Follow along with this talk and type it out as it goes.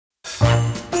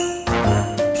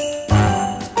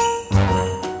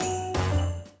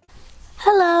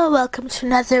welcome to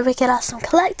another Wicked Awesome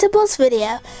Collectibles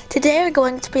video. Today we're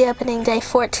going to be opening day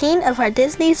 14 of our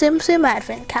Disney Tsum Tsum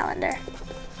Advent Calendar.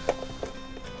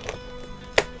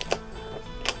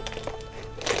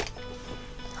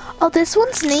 Oh, this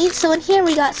one's neat. So in here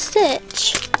we got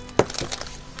Stitch.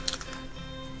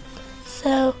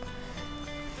 So,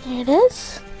 here it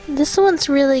is. This one's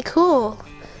really cool.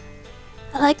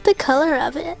 I like the color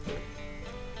of it.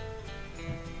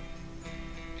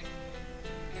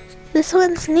 This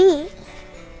one's neat.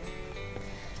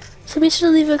 So be sure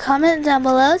to leave a comment down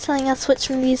below telling us which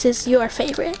one of these is your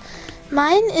favorite.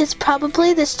 Mine is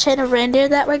probably this chain of reindeer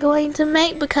that we're going to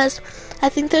make because I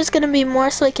think there's going to be more,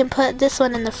 so we can put this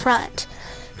one in the front.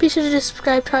 Be sure to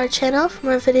subscribe to our channel for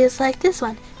more videos like this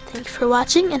one. Thank you for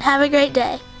watching and have a great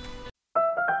day.